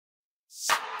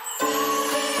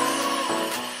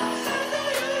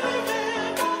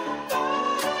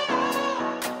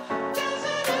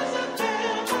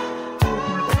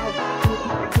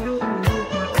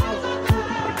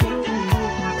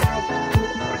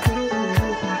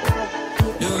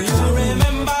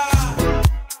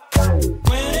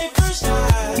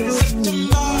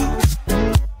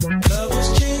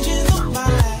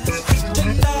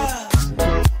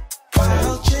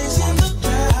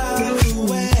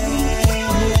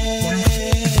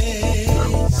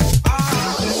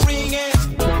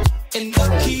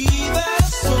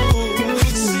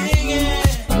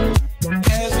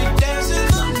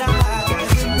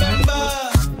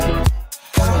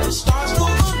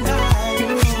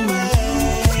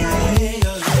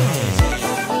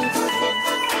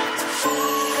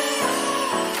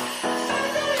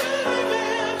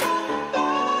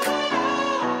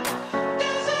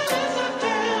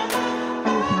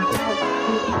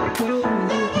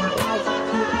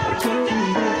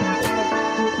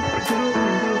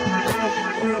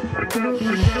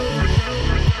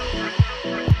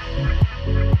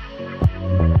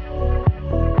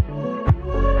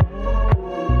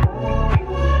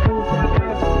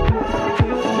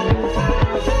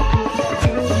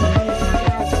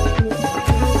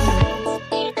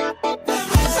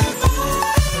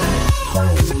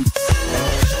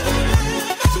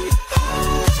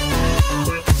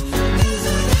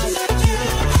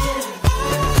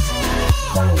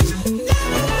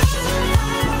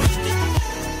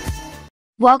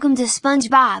Welcome to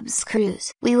SpongeBob's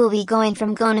Cruise. We will be going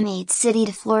from Ganymede City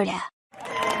to Florida.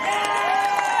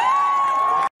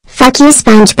 Fuck you,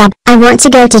 SpongeBob. I want to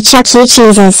go to Chuck E.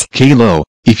 Cheese's. Caillou,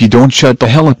 if you don't shut the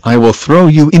hell up, I will throw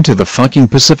you into the fucking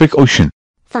Pacific Ocean.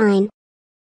 Fine.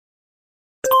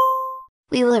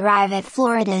 We will arrive at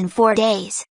Florida in 4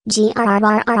 days.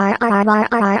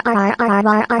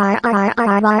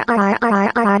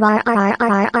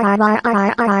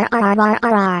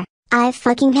 I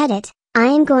fucking had it. I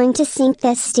am going to sink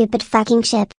this stupid fucking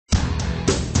ship.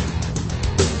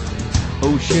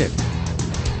 Oh shit.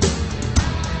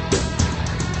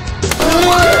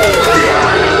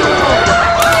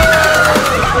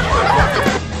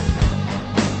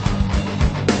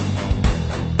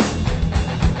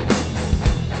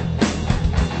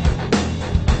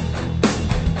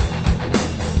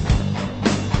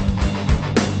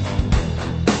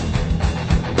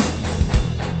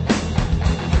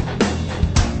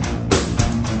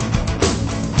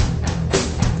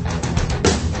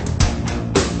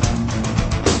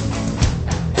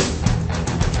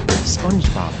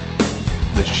 SpongeBob.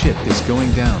 The ship is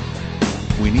going down.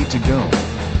 We need to go.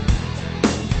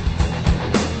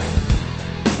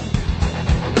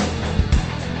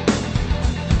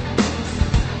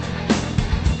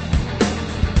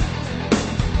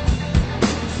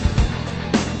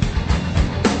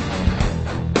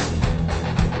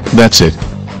 That's it.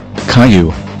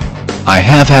 Caillou. I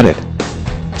have had it.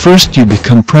 First you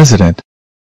become president.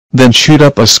 Then shoot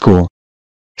up a school.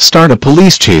 Start a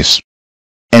police chase.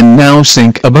 And now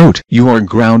sink a boat. You are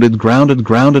grounded. FOR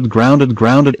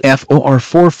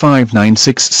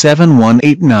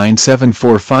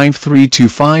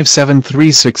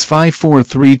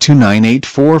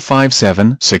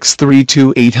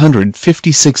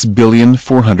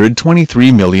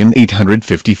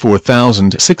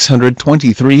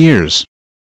years.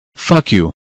 Fuck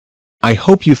you. I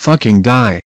hope you fucking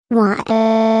die. What?